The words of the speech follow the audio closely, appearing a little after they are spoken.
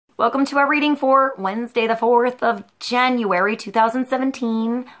Welcome to our reading for Wednesday, the 4th of January,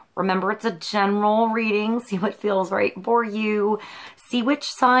 2017. Remember, it's a general reading. See what feels right for you. See which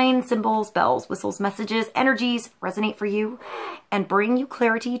signs, symbols, bells, whistles, messages, energies resonate for you and bring you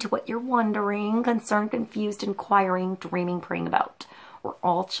clarity to what you're wondering, concerned, confused, inquiring, dreaming, praying about. We're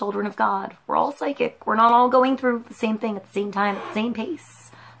all children of God. We're all psychic. We're not all going through the same thing at the same time, at the same pace.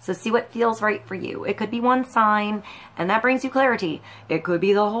 So see what feels right for you. It could be one sign, and that brings you clarity. It could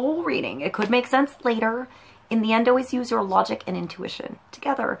be the whole reading. It could make sense later. In the end, always use your logic and intuition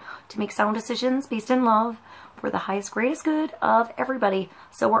together to make sound decisions based in love for the highest, greatest good of everybody.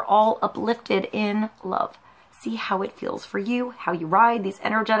 So we're all uplifted in love. See how it feels for you, how you ride these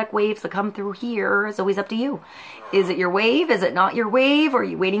energetic waves that come through here is always up to you. Is it your wave? Is it not your wave? Are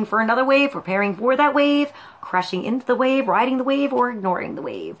you waiting for another wave, preparing for that wave, crashing into the wave, riding the wave, or ignoring the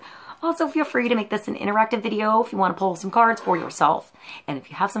wave? Also, feel free to make this an interactive video if you want to pull some cards for yourself. And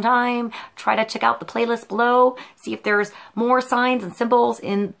if you have some time, try to check out the playlist below, see if there's more signs and symbols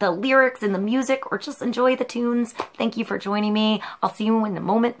in the lyrics, in the music, or just enjoy the tunes. Thank you for joining me. I'll see you in a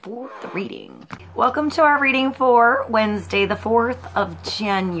moment for the reading. Welcome to our reading for Wednesday, the 4th of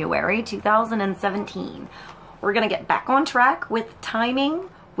January, 2017. We're going to get back on track with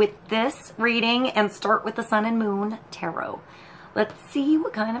timing with this reading and start with the Sun and Moon Tarot. Let's see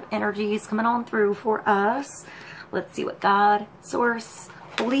what kind of energy is coming on through for us. Let's see what God, Source,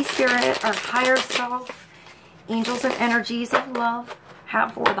 Holy Spirit, our higher self, angels and energies of love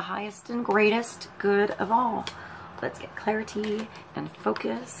have for the highest and greatest good of all. Let's get clarity and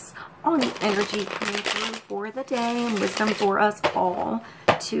focus on the energy coming through for the day and wisdom for us all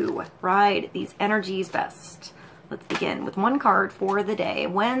to ride these energies best. Let's begin with one card for the day,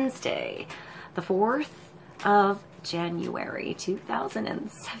 Wednesday, the 4th of January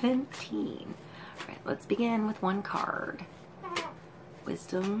 2017. All right, let's begin with one card.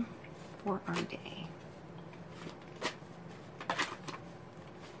 Wisdom for our day.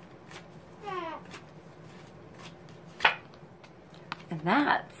 And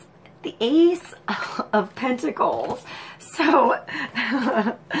that's the Ace of Pentacles. So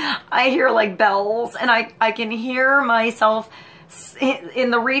I hear like bells, and I can hear myself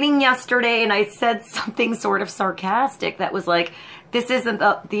in the reading yesterday, and I said something sort of sarcastic that was like, this isn't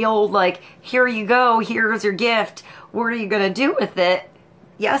the old like, here you go, here's your gift, what are you gonna do with it?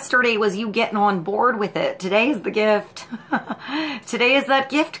 Yesterday was you getting on board with it. Today is the gift. Today is that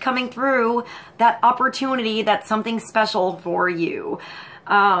gift coming through, that opportunity, that's something special for you.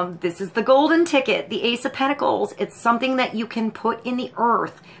 This is the golden ticket, the Ace of Pentacles. It's something that you can put in the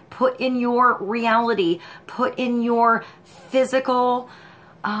earth, put in your reality, put in your physical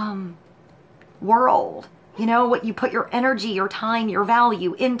world. You know, what you put your energy, your time, your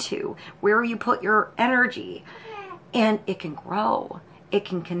value into, where you put your energy. And it can grow. It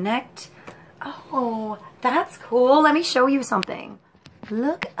can connect. Oh, that's cool. Let me show you something.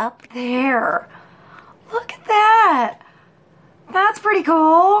 Look up there. Look at that. That's pretty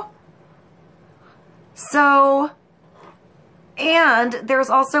cool. So, and there's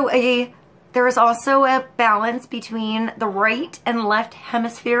also a balance between the right and left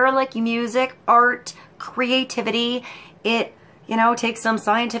hemisphere, like music, art, creativity. It, you know, takes some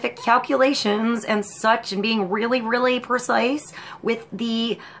scientific calculations and such, and being really, really precise with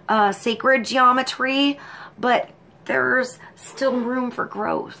the sacred geometry, but there's still room for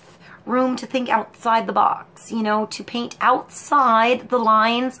growth. Room to think outside the box, you know, to paint outside the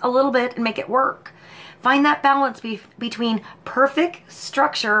lines a little bit and make it work. Find that balance between perfect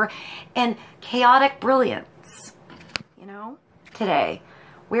structure and chaotic brilliance, you know, today.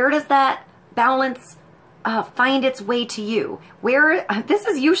 Where does that balance find its way to you? Where, this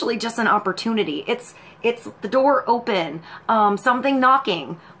is usually just an opportunity. It's the door open, something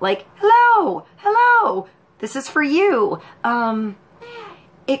knocking, like, hello, hello, this is for you.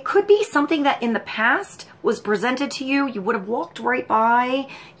 It could be something that in the past was presented to you. You would have walked right by.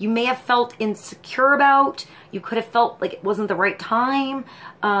 You may have felt insecure about. You could have felt like it wasn't the right time.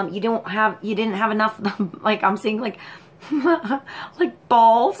 You didn't have enough, like I'm seeing like, like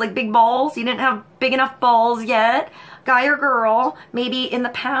balls, like big balls. You didn't have big enough balls yet, guy or girl, maybe in the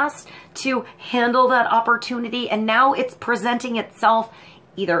past to handle that opportunity. And now it's presenting itself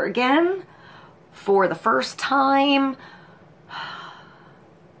either again for the first time,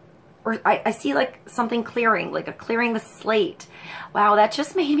 or I see like something clearing, like a clearing the slate. Wow, that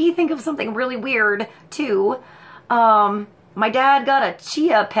just made me think of something really weird too. My dad got a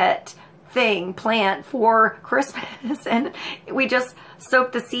chia pet plant for Christmas, and we just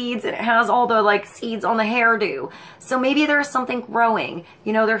soaked the seeds, and it has all the like seeds on the hairdo. So maybe there's something growing,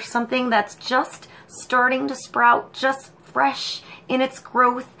 you know, there's something that's just starting to sprout, just fresh in its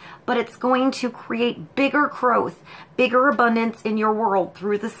growth, but it's going to create bigger growth, bigger abundance in your world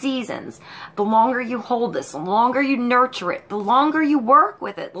through the seasons. The longer you hold this, the longer you nurture it, the longer you work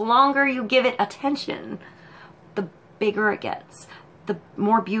with it, the longer you give it attention, the bigger it gets, the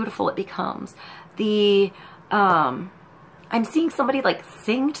more beautiful it becomes. I'm seeing somebody like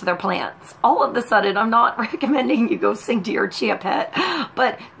sing to their plants. All of a sudden, I'm not recommending you go sing to your chia pet,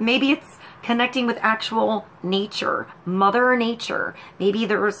 but maybe it's connecting with actual nature, Mother Nature. Maybe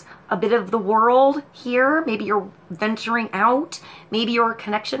there's a bit of the world here. Maybe you're venturing out. Maybe your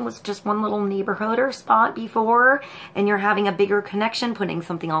connection was just one little neighborhood or spot before, and you're having a bigger connection, putting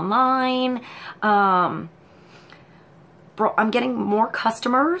something online. I'm getting more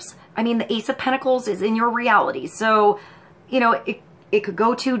customers. I mean, the Ace of Pentacles is in your reality. So, you know, it could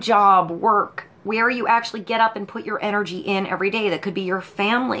go to job, work, where you actually get up and put your energy in every day. That could be your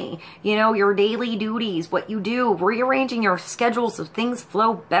family, you know, your daily duties, what you do, rearranging your schedule so things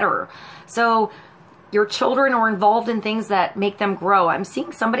flow better. So your children are involved in things that make them grow. I'm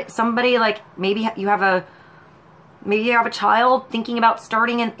seeing somebody like maybe you have a child thinking about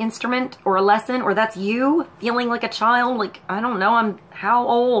starting an instrument or a lesson, or that's you feeling like a child. Like, I don't know, how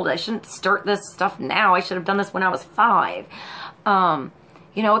old? I shouldn't start this stuff now. I should have done this when I was 5.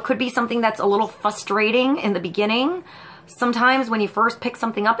 You know, it could be something that's a little frustrating in the beginning. Sometimes when you first pick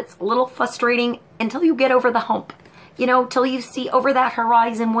something up, it's a little frustrating until you get over the hump. You know, till you see over that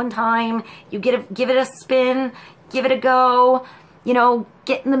horizon one time, you give it a spin, give it a go, you know,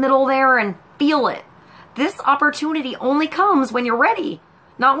 get in the middle there and feel it. This opportunity only comes when you're ready,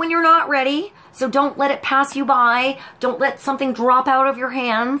 not when you're not ready. So don't let it pass you by. Don't let something drop out of your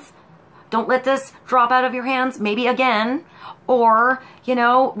hands. Don't let this drop out of your hands maybe again. Or, you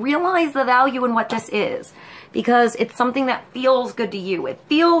know, realize the value in what this is, because it's something that feels good to you. It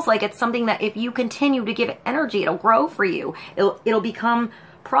feels like it's something that if you continue to give it energy, it'll grow for you. It'll become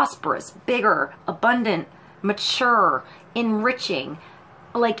prosperous, bigger, abundant, mature, enriching,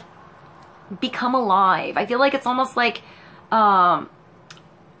 like become alive. I feel like it's almost like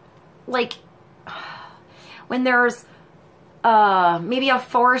when there's maybe a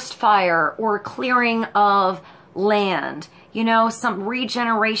forest fire or a clearing of land, you know, some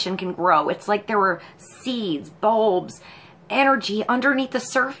regeneration can grow. It's like there were seeds, bulbs, energy underneath the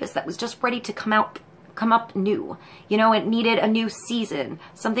surface that was just ready to come up new. You know, it needed a new season.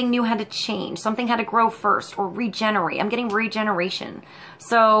 Something new had to change. Something had to grow first or regenerate. I'm getting regeneration.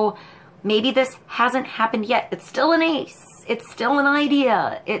 So maybe this hasn't happened yet. It's still an ace. It's still an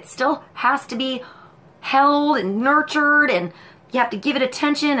idea. It still has to be held and nurtured, and you have to give it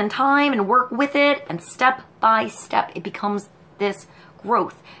attention and time and work with it, and step by step it becomes this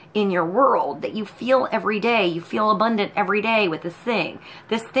growth in your world that you feel every day. You feel abundant every day with this thing.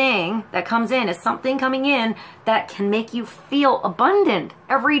 This thing that comes in is something coming in that can make you feel abundant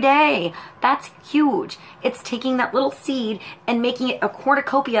every day. That's huge. It's taking that little seed and making it a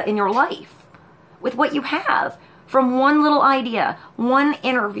cornucopia in your life with what you have from one little idea, one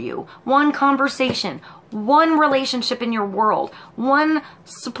interview, one conversation, one relationship in your world, one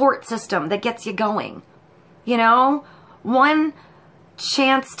support system that gets you going, you know, one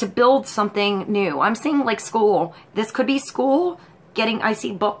chance to build something new. I'm seeing like school. This could be school, I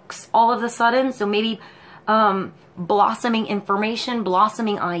see books all of a sudden. So maybe blossoming information,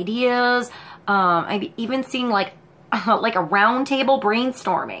 blossoming ideas. I'm even seeing like a round table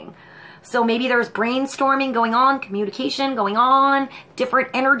brainstorming. So maybe there's brainstorming going on, communication going on, different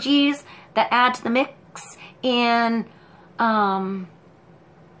energies that add to the mix. And I'm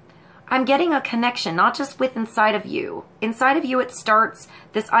getting a connection, not just with inside of you. Inside of you it starts,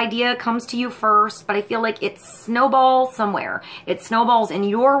 this idea comes to you first, but I feel like it snowballs somewhere. It snowballs in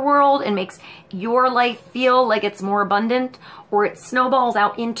your world and makes your life feel like it's more abundant, or it snowballs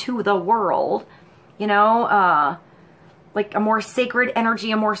out into the world, you know, like a more sacred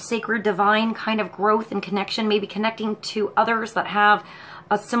energy, a more sacred divine kind of growth and connection, maybe connecting to others that have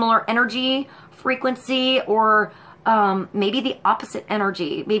a similar energy frequency, or maybe the opposite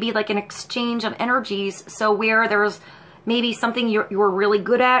energy, maybe like an exchange of energies. So where there's maybe something you're really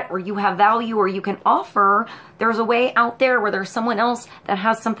good at, or you have value, or you can offer, there's a way out there where there's someone else that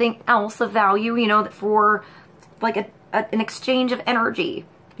has something else of value, you know, for like an exchange of energy,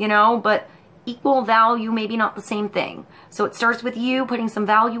 you know, but equal value, maybe not the same thing. So it starts with you putting some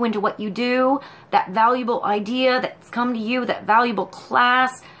value into what you do, that valuable idea that's come to you, that valuable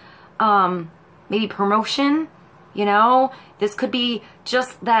class, maybe promotion, you know. This could be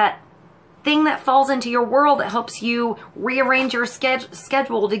just that thing that falls into your world that helps you rearrange your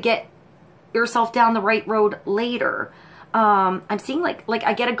schedule to get yourself down the right road later. I'm seeing like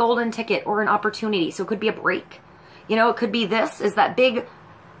I get a golden ticket or an opportunity. So it could be a break. You know, it could be this is that big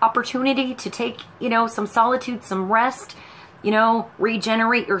opportunity to take, you know, some solitude, some rest, you know,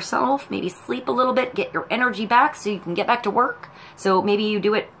 regenerate yourself, maybe sleep a little bit, get your energy back so you can get back to work. So maybe you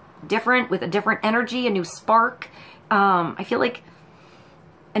do it different with a different energy, a new spark. I feel like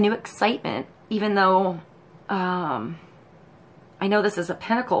a new excitement, even though I know this is a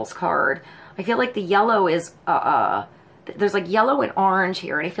Pentacles card. I feel like the yellow is, there's like yellow and orange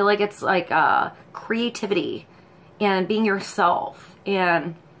here. And I feel like it's like creativity and being yourself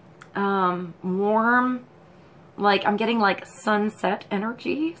and warm, like I'm getting like sunset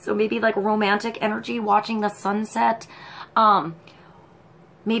energy. So maybe like romantic energy, watching the sunset.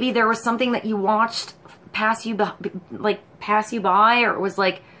 Maybe there was something that you watched pass you by, or it was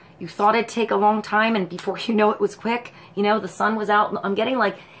like you thought it'd take a long time and before you know it was quick. You know, the sun was out. I'm getting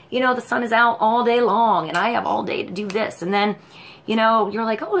like, you know, the sun is out all day long and I have all day to do this. And then, you know, you're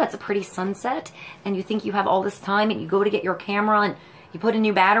like, oh, that's a pretty sunset. And you think you have all this time and you go to get your camera and you put a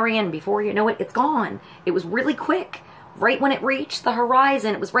new battery in, before you know it, it's gone. It was really quick. Right when it reached the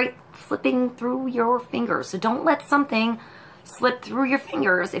horizon, it was right slipping through your fingers. So don't let something slip through your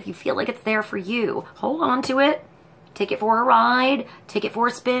fingers if you feel like it's there for you. Hold on to it. Take it for a ride. Take it for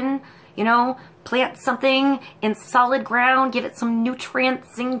a spin. You know, plant something in solid ground. Give it some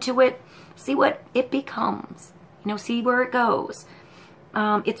nutrients into it. See what it becomes. You know, see where it goes.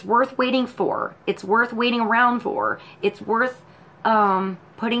 It's worth waiting for. It's worth waiting around for. It's worth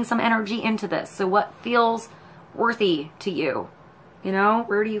putting some energy into this. So what feels worthy to you? You know,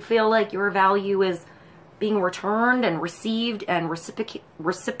 where do you feel like your value is being returned and received and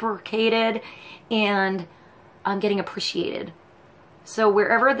reciprocated and getting appreciated? So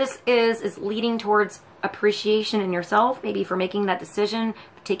wherever this is leading towards appreciation in yourself, maybe for making that decision,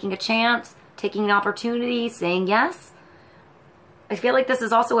 taking a chance, taking an opportunity, saying yes. I feel like this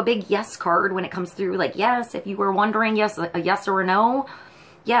is also a big yes card when it comes through, like yes, if you were wondering, yes, a yes or a no,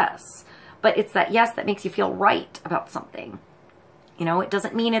 yes. But it's that yes that makes you feel right about something. You know, it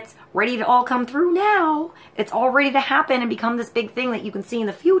doesn't mean it's ready to all come through now. It's all ready to happen and become this big thing that you can see in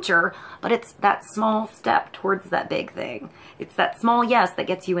the future, but it's that small step towards that big thing. It's that small yes that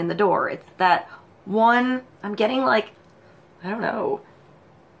gets you in the door. It's that one, I'm getting like, I don't know,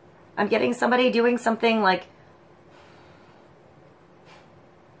 I'm getting somebody doing something like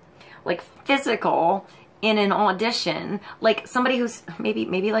physical in an audition, like somebody who's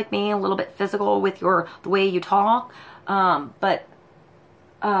maybe like me, a little bit physical with the way you talk, but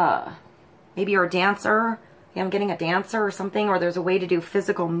maybe you're a dancer. Yeah, I'm getting a dancer or something, or there's a way to do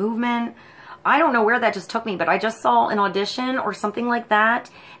physical movement. I don't know where that just took me, but I just saw an audition or something like that,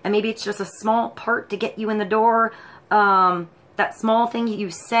 and maybe it's just a small part to get you in the door. That small thing you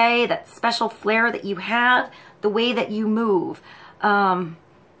say, that special flair that you have, the way that you move.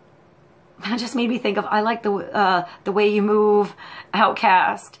 That just made me think of, I like the way you move,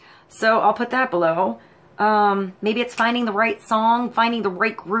 OUTKAST. So I'll put that below. Maybe it's finding the right song, finding the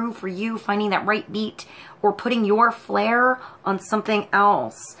right groove for you, finding that right beat, or putting your flair on something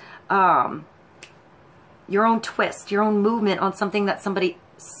else. Your own twist, your own movement on something that somebody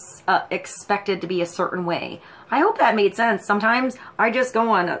expected to be a certain way. I hope that made sense. Sometimes I just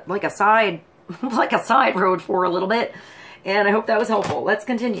go on like a side road for a little bit, and I hope that was helpful. Let's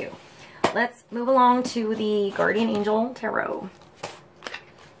continue. Let's move along to the Guardian Angel Tarot.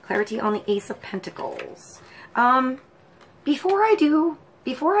 Clarity on the Ace of Pentacles. Before I do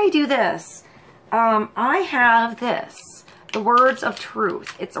this, I have this, the Words of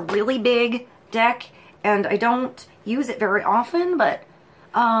Truth. It's a really big deck, and I don't use it very often, but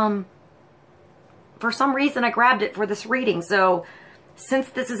for some reason I grabbed it for this reading. So since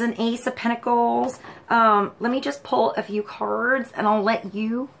this is an Ace of Pentacles, let me just pull a few cards, and I'll let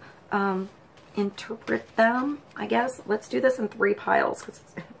you interpret them, I guess. Let's do this in 3 piles because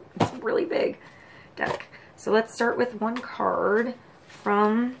it's a really big deck. So let's start with one card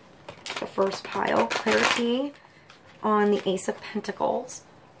from the first pile. Clarity on the Ace of Pentacles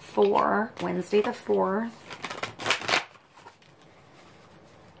for Wednesday the 4th.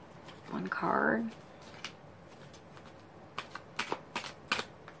 One card.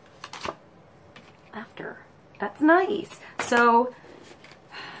 Laughter. That's nice. So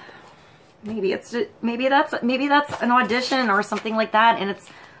maybe that's an audition or something like that, and it's,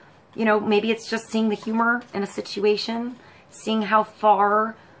 you know, maybe it's just seeing the humor in a situation, seeing how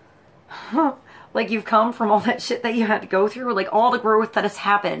far like you've come from all that shit that you had to go through, like all the growth that has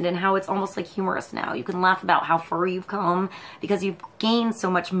happened, and how it's almost like humorous now. You can laugh about how far you've come because you've gained so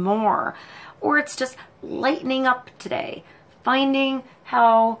much more. Or it's just lightening up today, finding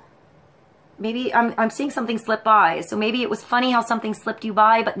how maybe I'm seeing something slip by. So maybe it was funny how something slipped you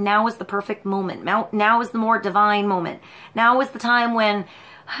by, but now is the perfect moment. Now is the more divine moment. Now is the time when,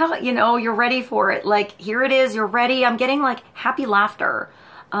 you know, you're ready for it. Like, here it is, you're ready. I'm getting like happy laughter.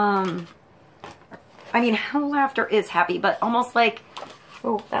 I mean, laughter is happy, but almost like,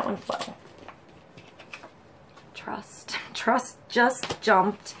 oh, that one fell. Trust just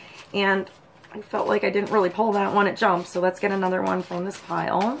jumped, and I felt like I didn't really pull that one. It jumped. So let's get another one from this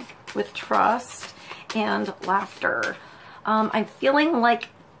pile with trust and laughter. I'm feeling like,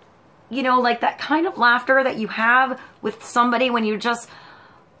 you know, like that kind of laughter that you have with somebody when you just,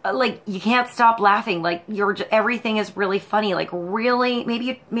 like, you can't stop laughing. Like, everything is really funny. Like, really,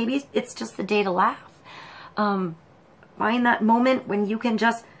 maybe it's just the day to laugh. Find that moment when you can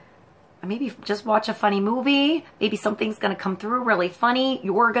just, maybe just watch a funny movie. Maybe something's going to come through really funny.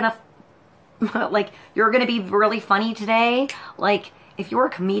 You're going to, like, you're going to be really funny today. Like, if you're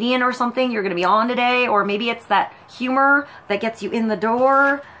a comedian or something, you're going to be on today. Or maybe it's that humor that gets you in the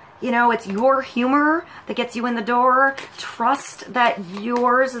door. You know, it's your humor that gets you in the door. Trust that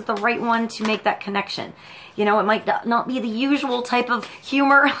yours is the right one to make that connection. You know, it might not be the usual type of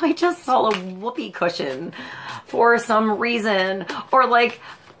humor. I just saw a whoopee cushion for some reason. Or like,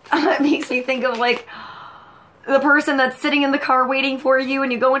 it makes me think of like the person that's sitting in the car waiting for you,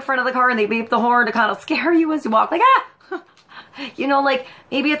 and you go in front of the car and they beep the horn to kind of scare you as you walk. Like, ah! You know, like,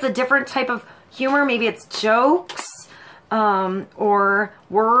 maybe it's a different type of humor. Maybe it's jokes, or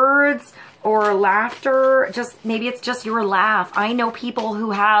words, or laughter. Just, maybe it's just your laugh. I know people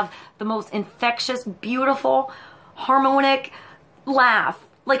who have the most infectious, beautiful, harmonic laugh.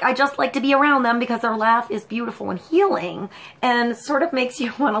 Like, I just like to be around them because their laugh is beautiful and healing, and sort of makes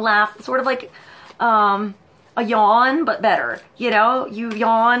you want to laugh. Sort of like a yawn, but better. You know, you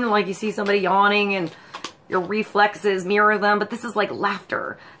yawn, like you see somebody yawning and your reflexes mirror them, but this is like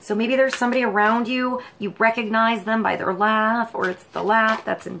laughter. So maybe there's somebody around you, you recognize them by their laugh, or it's the laugh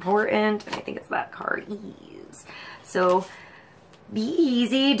that's important. And I think it's that card, ease. So be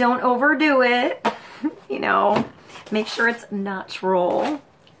easy, don't overdo it. You know, make sure it's natural.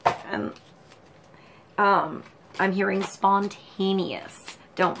 And I'm hearing spontaneous.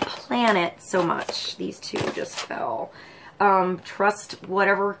 Don't plan it so much. These two just fell. Trust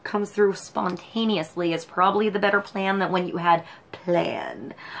whatever comes through spontaneously is probably the better plan than when you had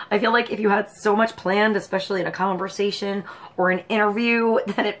planned. I feel like if you had so much planned, especially in a conversation or an interview,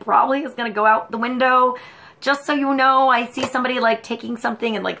 then it probably is going to go out the window. Just so you know, I see somebody like taking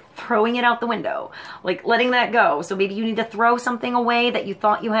something and like throwing it out the window, like letting that go. So maybe you need to throw something away that you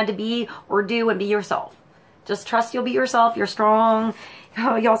thought you had to be or do, and be yourself. Just trust you'll be yourself. You're strong.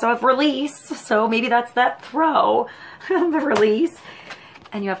 You also have release. So maybe that's that throw, the release.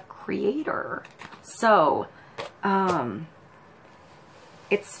 And you have creator. So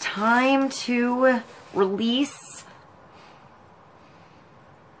it's time to release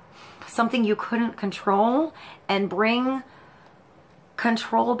something you couldn't control and bring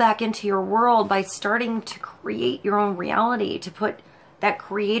control back into your world by starting to create your own reality, to put that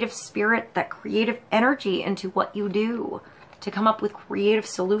creative spirit, that creative energy into what you do, to come up with creative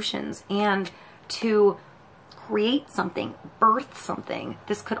solutions and to create something, birth something.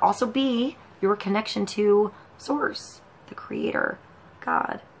 This could also be your connection to source, the creator,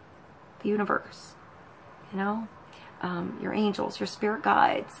 God, the universe, you know? Your angels, your spirit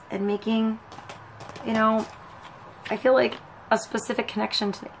guides, and making, you know, I feel like a specific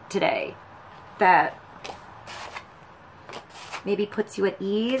connection today that maybe puts you at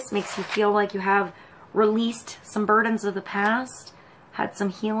ease, makes you feel like you have released some burdens of the past, had some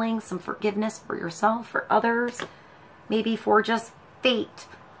healing, some forgiveness for yourself, for others, maybe for just fate,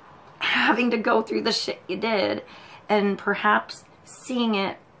 having to go through the shit you did, and perhaps seeing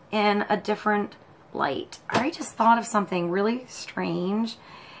it in a different light. I just thought of something really strange,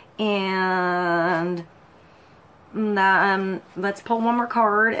 and let's pull one more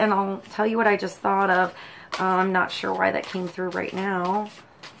card and I'll tell you what I just thought of. I'm not sure why that came through right now.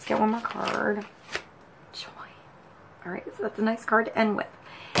 Let's get one more card. Joy. All right, so that's a nice card to end with.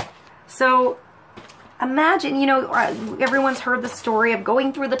 So imagine, you know, everyone's heard the story of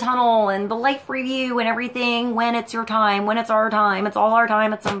going through the tunnel and the life review and everything, when it's your time, when it's our time, it's all our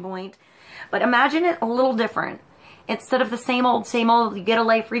time at some point. But imagine it a little different. Instead of the same old, you get a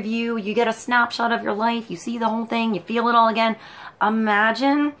life review, you get a snapshot of your life, you see the whole thing, you feel it all again.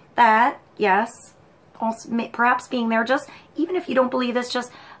 Imagine that, yes, also perhaps being there, just, even if you don't believe this,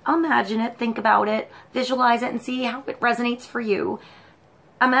 just imagine it, think about it, visualize it, and see how it resonates for you.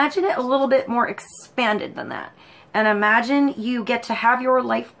 Imagine it a little bit more expanded than that. And imagine you get to have your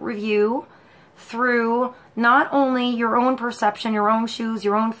life review, through not only your own perception, your own shoes,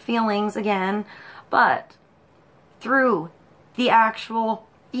 your own feelings again, but through the actual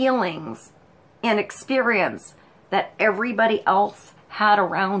feelings and experience that everybody else had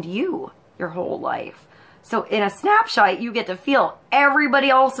around you your whole life. So in a snapshot, you get to feel everybody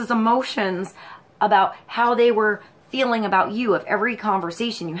else's emotions about how they were feeling about you, of every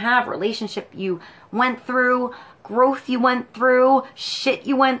conversation you have, relationship you went through, growth you went through, shit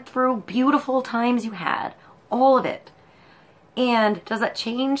you went through, beautiful times you had, all of it. And does that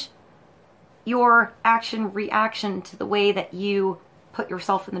change your action reaction to the way that you put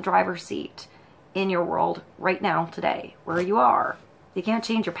yourself in the driver's seat in your world right now, today, where you are? You can't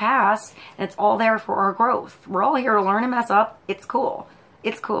change your past, and it's all there for our growth. We're all here to learn and mess up. It's cool.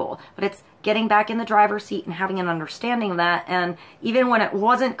 It's cool. But it's getting back in the driver's seat and having an understanding of that. And even when it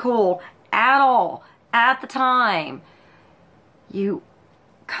wasn't cool at all, at the time, you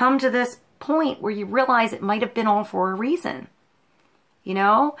come to this point where you realize it might have been all for a reason. You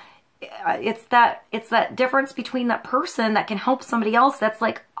know? It's that difference between that person that can help somebody else that's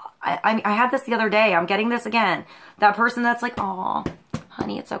like, I had this the other day. I'm getting this again. That person that's like, "Aw,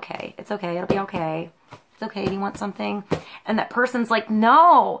 honey, it's okay. It's okay. It'll be okay. It's okay. Do you want something?" And that person's like,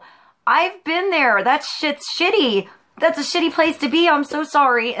 "No, I've been there. That shit's shitty. That's a shitty place to be. I'm so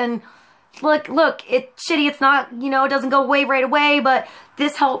sorry. And look, it's shitty. It's not, you know, it doesn't go away right away, but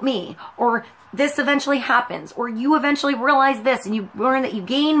this helped me." Or this eventually happens, or you eventually realize this, and you learn that you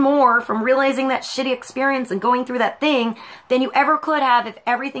gain more from realizing that shitty experience and going through that thing than you ever could have if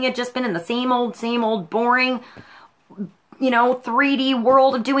everything had just been in the same old boring, you know, 3D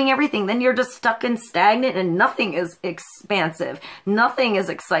world of doing everything. Then you're just stuck and stagnant, and nothing is expansive. Nothing is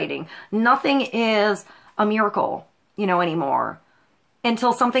exciting. Nothing is a miracle, you know, anymore.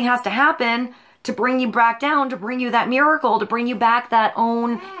 Until something has to happen to bring you back down, to bring you that miracle, to bring you back that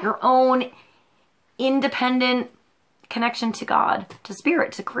your own independent connection to God, to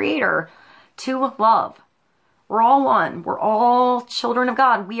spirit, to creator, to love. We're all one. We're all children of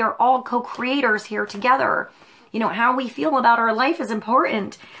God. We are all co-creators here together. You know, how we feel about our life is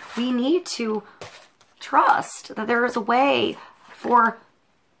important. We need to trust that there is a way for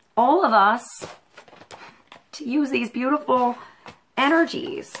all of us to use these beautiful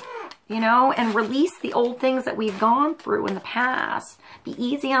energies, you know, and release the old things that we've gone through in the past. Be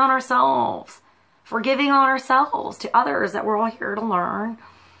easy on ourselves. Forgiving on ourselves, to others, that we're all here to learn.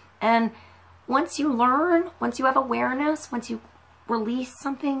 And once you learn, once you have awareness, once you release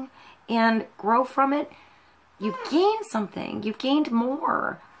something and grow from it, you've gained something. You've gained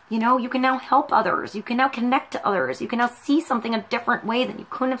more. You know, you can now help others. You can now connect to others. You can now see something a different way than you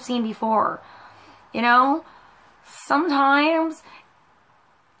couldn't have seen before. You know, sometimes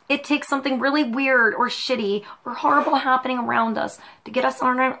it takes something really weird or shitty or horrible happening around us to get us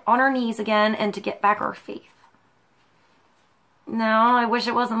on our knees again and to get back our faith. No, I wish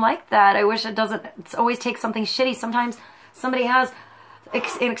it wasn't like that. I wish it doesn't. It always takes something shitty. Sometimes somebody has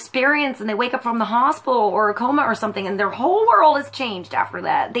an experience and they wake up from the hospital or a coma or something, and their whole world has changed after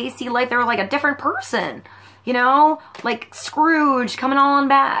that. They see life, they're like a different person, you know, like Scrooge coming on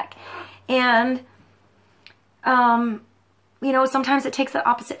back. And, you know, sometimes it takes that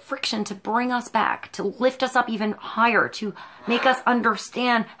opposite friction to bring us back, to lift us up even higher, to make us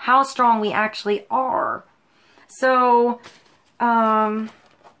understand how strong we actually are. So,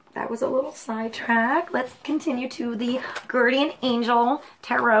 that was a little sidetrack. Let's continue to the Guardian Angel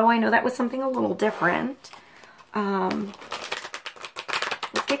Tarot. I know that was something a little different. Let's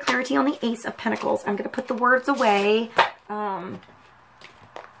get clarity on the Ace of Pentacles. I'm going to put the words away.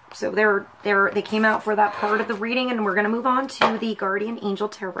 So they came out for that part of the reading, and we're going to move on to the Guardian Angel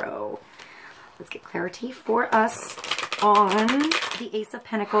Tarot. Let's get clarity for us on the Ace of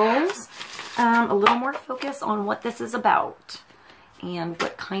Pentacles. A little more focus on what this is about and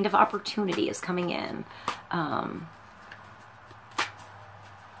what kind of opportunity is coming in.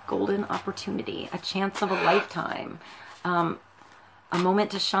 Golden opportunity, a chance of a lifetime, a moment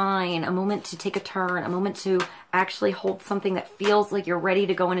to shine, a moment to take a turn, a moment to actually hold something that feels like you're ready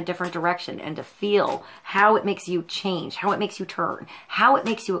to go in a different direction, and to feel how it makes you change, how it makes you turn, how it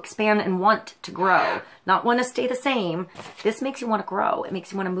makes you expand and want to grow, not want to stay the same. This makes you want to grow. It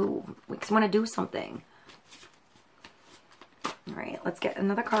makes you want to move. It makes you want to do something. All right, let's get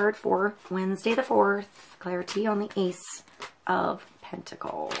another card for Wednesday the 4th. Clarity on the Ace of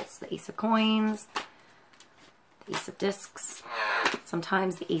Pentacles, the Ace of Coins, the Ace of Discs,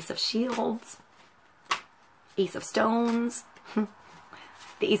 sometimes the Ace of Shields, Ace of Stones, the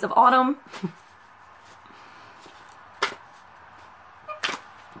Ace of Autumn.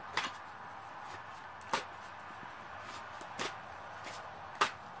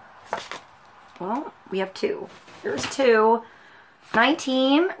 Well, we have 2. There's 2.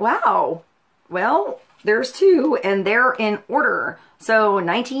 19. Wow. Well, there's 2 and they're in order. So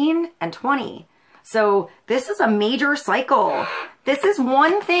 19 and 20. So this is a major cycle. This is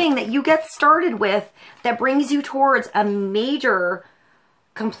one thing that you get started with that brings you towards a major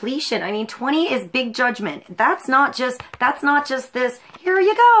completion. I mean, 20 is big judgment. That's not just this, here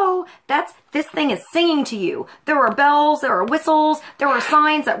you go. This thing is singing to you. There are bells, there are whistles, there are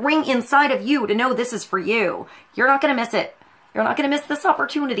signs that ring inside of you to know this is for you. You're not going to miss it. You're not going to miss this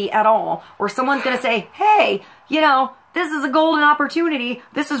opportunity at all. Or someone's going to say, hey, you know, this is a golden opportunity.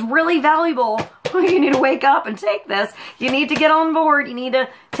 This is really valuable. You need to wake up and take this. You need to get on board. You need to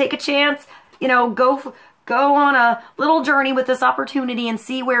take a chance, you know, go on a little journey with this opportunity and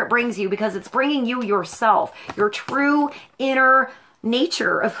see where it brings you, because it's bringing you yourself, your true inner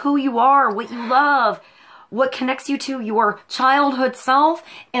nature of who you are, what you love, what connects you to your childhood self,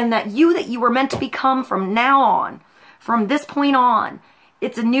 and that you were meant to become from now on, from this point on.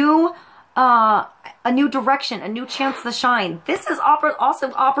 It's a new direction, a new chance to shine. This is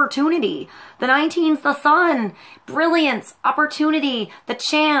also opportunity. The 19's the sun, brilliance, opportunity, the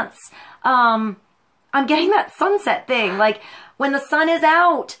chance. I'm getting that sunset thing. Like when the sun is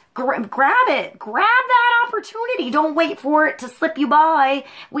out, grab it. Grab that opportunity. Don't wait for it to slip you by,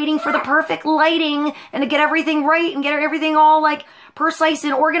 waiting for the perfect lighting and to get everything right and get everything all like precise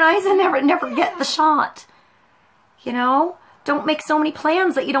and organized and never get the shot. You know? Don't make so many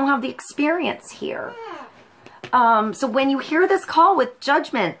plans that you don't have the experience here. So when you hear this call with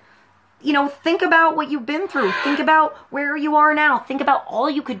judgment, you know, think about what you've been through. Think about where you are now. Think about all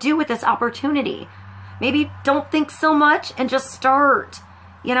you could do with this opportunity. Maybe don't think so much and just start.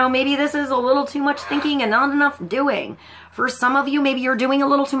 You know, maybe this is a little too much thinking and not enough doing. For some of you, maybe you're doing a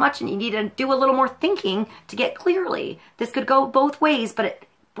little too much and you need to do a little more thinking to get clearly. This could go both ways, but it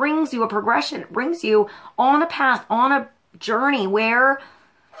brings you a progression. It brings you on a path, on a journey where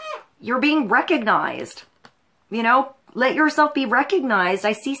you're being recognized. You know, let yourself be recognized.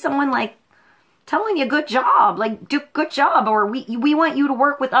 I see someone like telling you good job, like do good job, or we want you to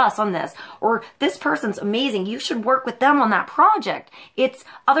work with us on this, or this person's amazing, you should work with them on that project. It's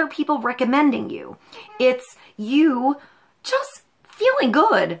other people recommending you. It's you just feeling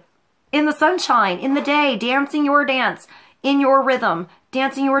good in the sunshine, in the day, dancing your dance, in your rhythm,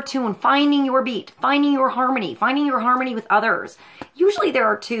 dancing your tune, finding your beat, finding your harmony with others. Usually there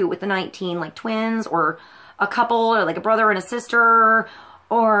are 2 with the 19, like twins or a couple, or like a brother and a sister,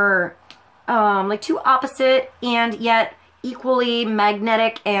 or like 2 opposite and yet equally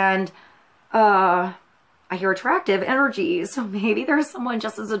magnetic and I hear attractive energies. So maybe there's someone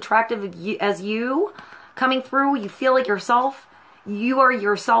just as attractive as you coming through. You feel like yourself. You are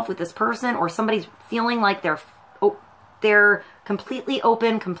yourself with this person, or somebody's feeling like they're completely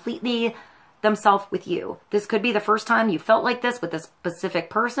open, completely themselves with you. This could be the first time you felt like this with this specific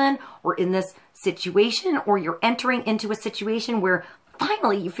person, or in this situation, or you're entering into a situation where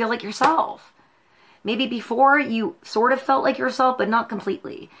finally you feel like yourself. Maybe before you sort of felt like yourself, but not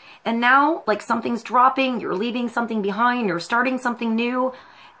completely. And now, like something's dropping, you're leaving something behind, you're starting something new.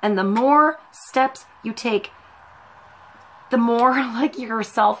 And the more steps you take, the more like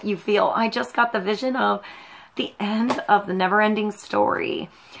yourself you feel. I just got the vision of the end of the Neverending Story,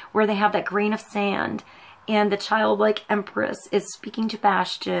 where they have that grain of sand and the childlike empress is speaking to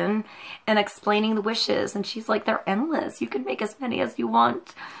Bastian and explaining the wishes, and she's like, they're endless. You can make as many as you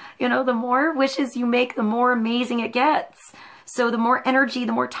want. You know, the more wishes you make, the more amazing it gets. So the more energy,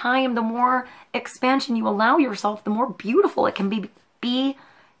 the more time, the more expansion you allow yourself, the more beautiful it can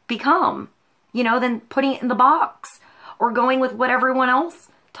become, you know, than putting it in the box or going with what everyone else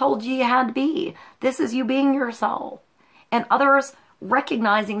told you had to be. This is you being yourself, and others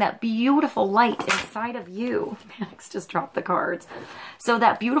recognizing that beautiful light inside of you. Max just dropped the cards. So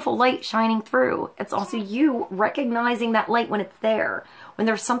that beautiful light shining through. It's also you recognizing that light when it's there. When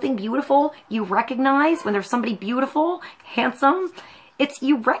there's something beautiful, you recognize. When there's somebody beautiful, handsome, it's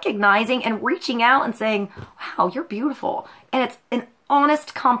you recognizing and reaching out and saying, wow, you're beautiful. And it's an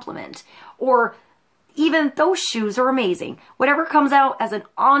honest compliment. Or even those shoes are amazing. Whatever comes out as an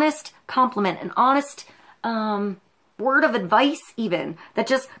honest compliment, an honest word of advice even, that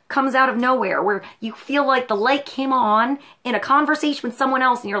just comes out of nowhere, where you feel like the light came on in a conversation with someone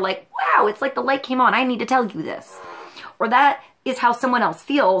else and you're like, wow, it's like the light came on. I need to tell you this. Or that is how someone else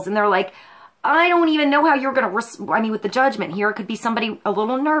feels, and they're like, I don't even know how you're going to respond. I mean, with the judgment here, it could be somebody a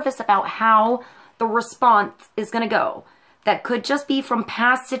little nervous about how the response is going to go. That could just be from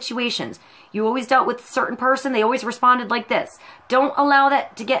past situations. You always dealt with a certain person. They always responded like this. Don't allow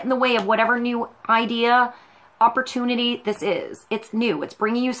that to get in the way of whatever new idea opportunity this is. It's new. It's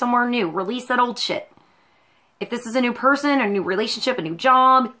bringing you somewhere new. Release that old shit. If this is a new person, a new relationship, a new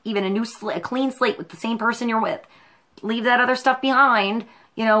job, even a clean slate with the same person you're with, leave that other stuff behind.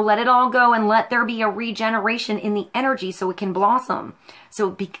 You know, let it all go and let there be a regeneration in the energy so it can blossom.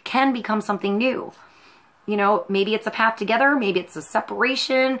 So it can become something new. You know, maybe it's a path together. Maybe it's a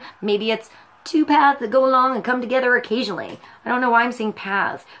separation. Maybe it's two paths that go along and come together occasionally. I don't know why I'm seeing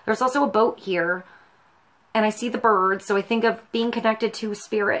paths. There's also a boat here. And I see the birds. So I think of being connected to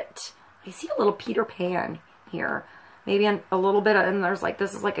spirit. I see a little Peter Pan here. Maybe a little bit, and there's like,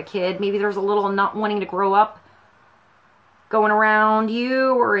 this is like a kid. Maybe there's a little not wanting to grow up going around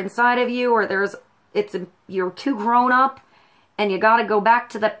you or inside of you, or you're too grown up and you got to go back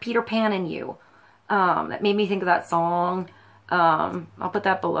to that Peter Pan in you. That made me think of that song. I'll put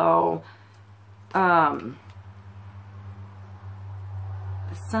that below. The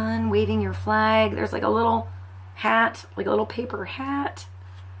sun waving your flag. There's like a little hat, like a little paper hat.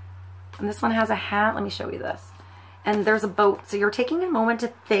 And this one has a hat. Let me show you this. And there's a boat. So you're taking a moment to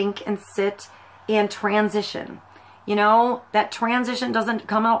think and sit and transition. You know, that transition doesn't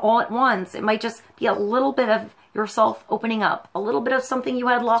come out all at once. It might just be a little bit of yourself opening up. A little bit of something you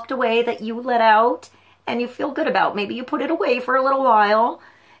had locked away that you let out and you feel good about. Maybe you put it away for a little while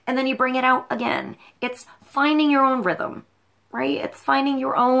and then you bring it out again. It's finding your own rhythm, right? It's finding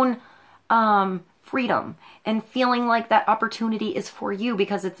your own freedom and feeling like that opportunity is for you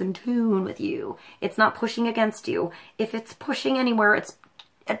because it's in tune with you. It's not pushing against you. If it's pushing anywhere, it's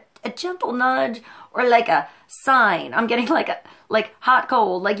a gentle nudge or like a sign. I'm getting like hot,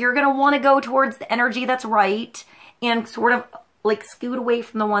 cold. Like you're going to want to go towards the energy that's right and sort of like scoot away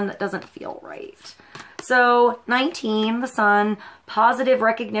from the one that doesn't feel right. So 19, the sun, positive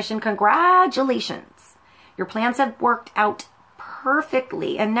recognition. Congratulations. Your plans have worked out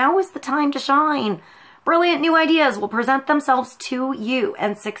perfectly, and now is the time to shine. Brilliant new ideas will present themselves to you,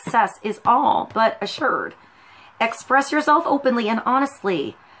 and success is all but assured. Express yourself openly and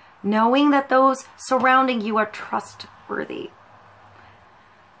honestly, knowing that those surrounding you are trustworthy.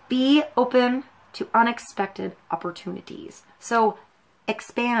 Be open to unexpected opportunities. So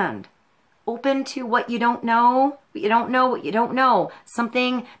expand. Open to what you don't know, what you don't know, what you don't know.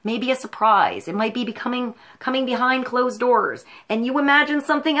 Something may be a surprise. It might be coming behind closed doors. And you imagine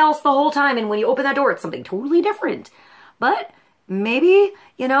something else the whole time. And when you open that door, it's something totally different. But maybe,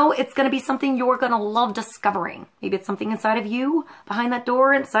 you know, it's going to be something you're going to love discovering. Maybe it's something inside of you, behind that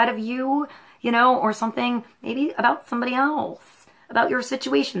door, inside of you, you know, or something maybe about somebody else, about your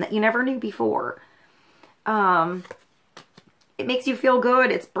situation that you never knew before. It makes you feel good.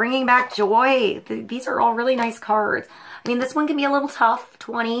 It's bringing back joy. These are all really nice cards. I mean, this one can be a little tough,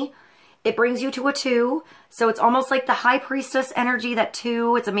 20. It brings you to a 2. So it's almost like the High Priestess energy, that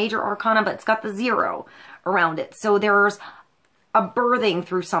 2. It's a major arcana, but it's got the 0 around it. So there's a birthing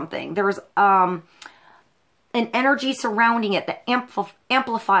through something. There's an energy surrounding it that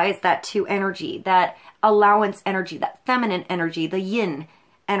amplifies that 2 energy, that allowance energy, that feminine energy, the yin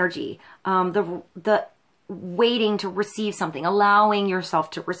energy, the waiting to receive something, allowing yourself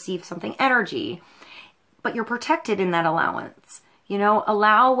to receive something energy, but you're protected in that allowance. You know,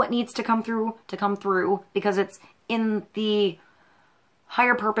 allow what needs to come through because it's in the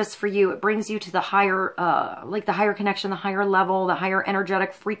higher purpose for you. It brings you to the higher, like the higher connection, the higher level, the higher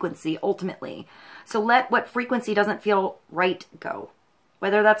energetic frequency ultimately. So let what frequency doesn't feel right go.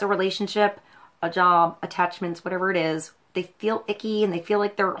 Whether that's a relationship, a job, attachments, whatever it is, they feel icky and they feel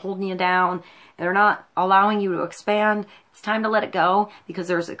like they're holding you down. They're not allowing you to expand. It's time to let it go because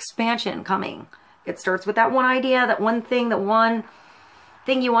there's expansion coming. It starts with that one idea, that one thing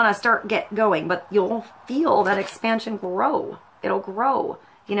you want to start get going, but you'll feel that expansion grow. It'll grow,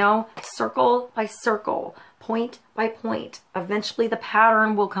 you know, circle by circle, point by point. Eventually the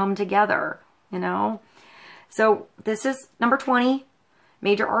pattern will come together, you know. So this is number 20,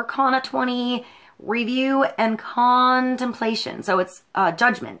 Major Arcana 20, review and contemplation. So it's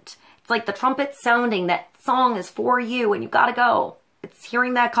judgment. It's like the trumpet sounding. That song is for you and you gotta go. It's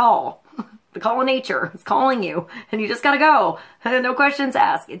hearing that call. The call of nature. It's calling you and you just gotta go. No questions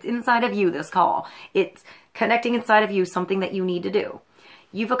asked. It's inside of you, this call. It's connecting inside of you something that you need to do.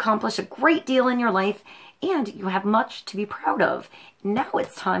 You've accomplished a great deal in your life and you have much to be proud of. Now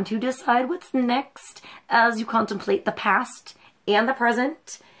it's time to decide what's next as you contemplate the past and the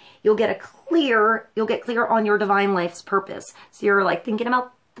present. You'll get clear on your divine life's purpose. So you're like thinking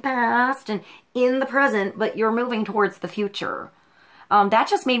about the past and in the present, but you're moving towards the future. That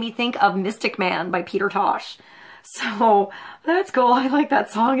just made me think of Mystic Man by Peter Tosh. So that's cool. I like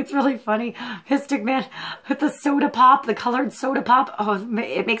that song. It's really funny. Mystic Man with the soda pop, the colored soda pop. Oh,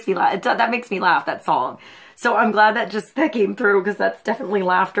 it makes me laugh. That makes me laugh, that song. So I'm glad that came through, because that's definitely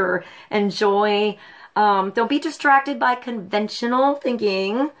laughter and joy. Don't be distracted by conventional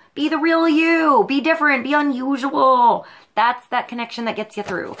thinking. Be the real you. Be different. Be unusual. That's that connection that gets you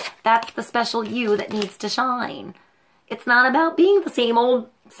through. That's the special you that needs to shine. It's not about being the same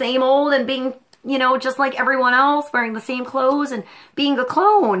old and being, you know, just like everyone else, wearing the same clothes and being a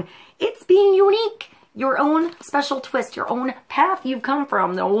clone. It's being unique. Your own special twist, your own path you've come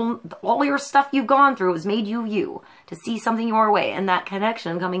from, all your stuff you've gone through has made you you, to see something your way. And that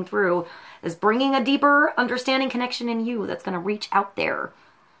connection coming through is bringing a deeper understanding connection in you that's going to reach out there.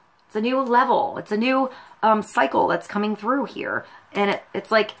 It's a new level. It's a new cycle that's coming through here. And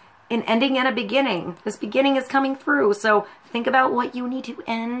it's like an ending and a beginning. This beginning is coming through. So think about what you need to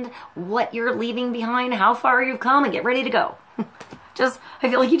end, what you're leaving behind, how far you've come, and get ready to go. I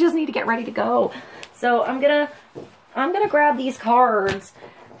feel like you just need to get ready to go. So I'm gonna grab these cards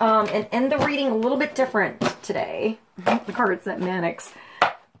and end the reading a little bit different today. The cards that Mannix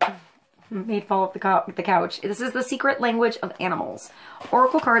made fall off the couch. This is The Secret Language of Animals.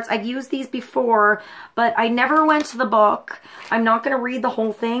 Oracle cards. I've used these before, but I never went to the book. I'm not going to read the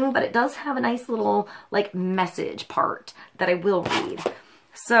whole thing, but it does have a nice little like message part that I will read.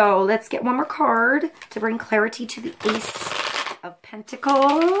 So let's get one more card to bring clarity to the Ace of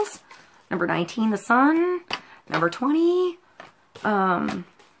Pentacles. Number 19, the Sun. Number 20,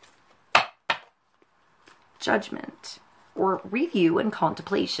 Judgment, or Review and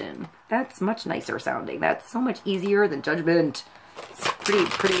Contemplation. That's much nicer sounding. That's so much easier than Judgment. It's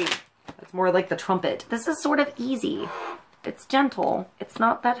pretty. It's more like the trumpet. This is sort of easy. It's gentle. It's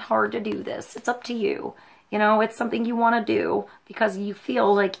not that hard to do this. It's up to you. You know, it's something you want to do because you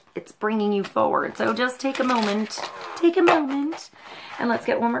feel like it's bringing you forward. So just take a moment. Take a moment. And let's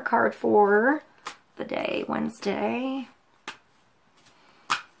get one more card for the day, Wednesday,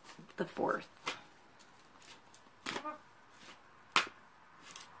 the 4th.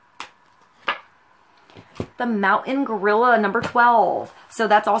 The Mountain Gorilla, number 12. So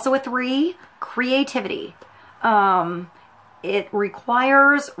that's also a 3, creativity. It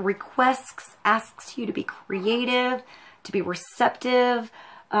requests, asks you to be creative, to be receptive,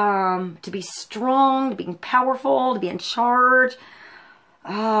 to be strong, to be powerful, to be in charge.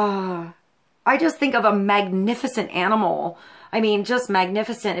 I just think of a magnificent animal. I mean, just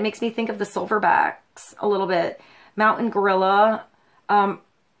magnificent. It makes me think of the silverbacks a little bit. Mountain gorilla,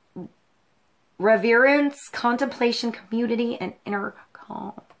 reverence, contemplation, community, and inner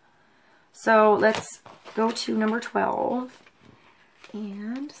calm. So let's go to number 12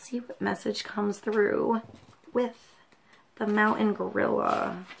 and see what message comes through with the mountain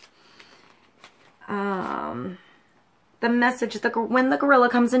gorilla. The message, when the gorilla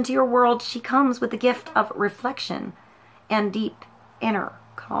comes into your world, she comes with the gift of reflection and deep inner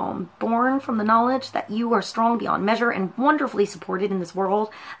calm, born from the knowledge that you are strong beyond measure and wonderfully supported in this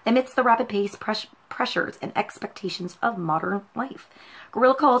world amidst the rapid pace, pressures, and expectations of modern life.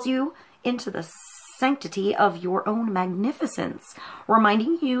 Gorilla calls you into the sanctity of your own magnificence,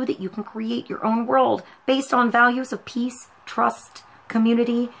 reminding you that you can create your own world based on values of peace, trust,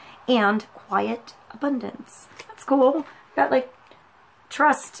 community, and quiet abundance. That's cool. Got like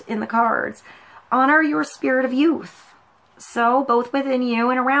trust in the cards. Honor your spirit of youth. So both within you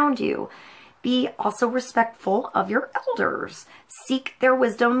and around you. Be also respectful of your elders. Seek their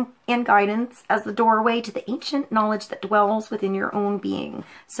wisdom and guidance as the doorway to the ancient knowledge that dwells within your own being.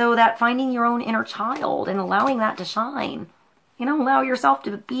 So that finding your own inner child and allowing that to shine. You know, allow yourself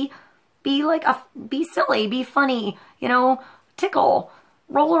to be silly, be funny, you know, tickle,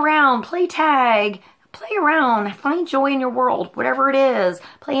 roll around, play tag, play around, find joy in your world, whatever it is.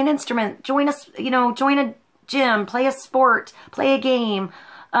 Play an instrument, join a gym, play a sport, play a game,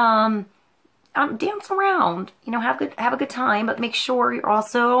 dance around, you know, have a good time, but make sure you're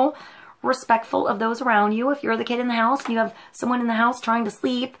also respectful of those around you. If you're the kid in the house and you have someone in the house trying to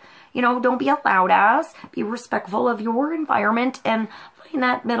sleep, you know, don't be a loud ass. Be respectful of your environment and find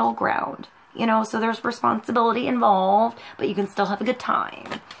that middle ground, you know, so there's responsibility involved, but you can still have a good time.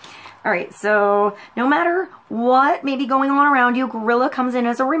 All right, so no matter what may be going on around you, Gorilla comes in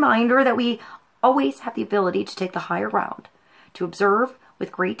as a reminder that we always have the ability to take the higher ground, to observe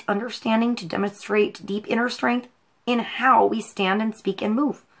with great understanding, to demonstrate deep inner strength in how we stand and speak and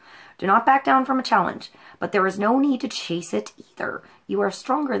move. Do not back down from a challenge, but there is no need to chase it either. You are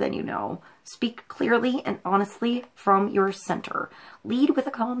stronger than you know. Speak clearly and honestly from your center. Lead with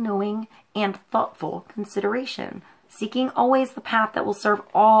a calm knowing and thoughtful consideration. Seeking always the path that will serve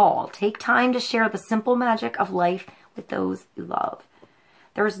all. Take time to share the simple magic of life with those you love.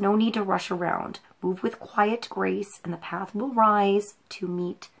 There is no need to rush around. Move with quiet grace and the path will rise to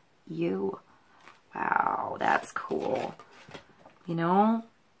meet you. Wow, that's cool. You know,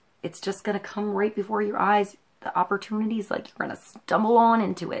 it's just going to come right before your eyes. The opportunities, like, you're going to stumble on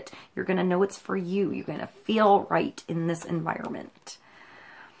into it. You're going to know it's for you. You're going to feel right in this environment.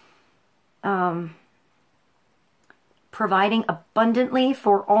 Providing abundantly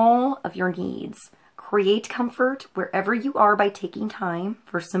for all of your needs. Create comfort wherever you are by taking time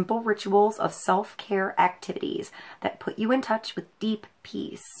for simple rituals of self-care activities that put you in touch with deep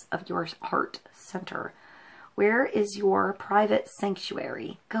peace of your heart center. Where is your private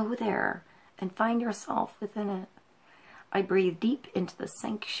sanctuary? Go there and find yourself within it. I breathe deep into the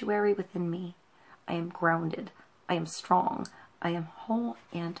sanctuary within me. I am grounded. I am strong. I am whole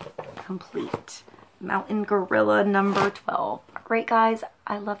and complete. Mountain Gorilla number 12. All right, guys,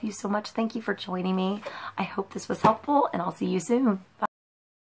 I love you so much. Thank you for joining me. I hope this was helpful, and I'll see you soon. Bye.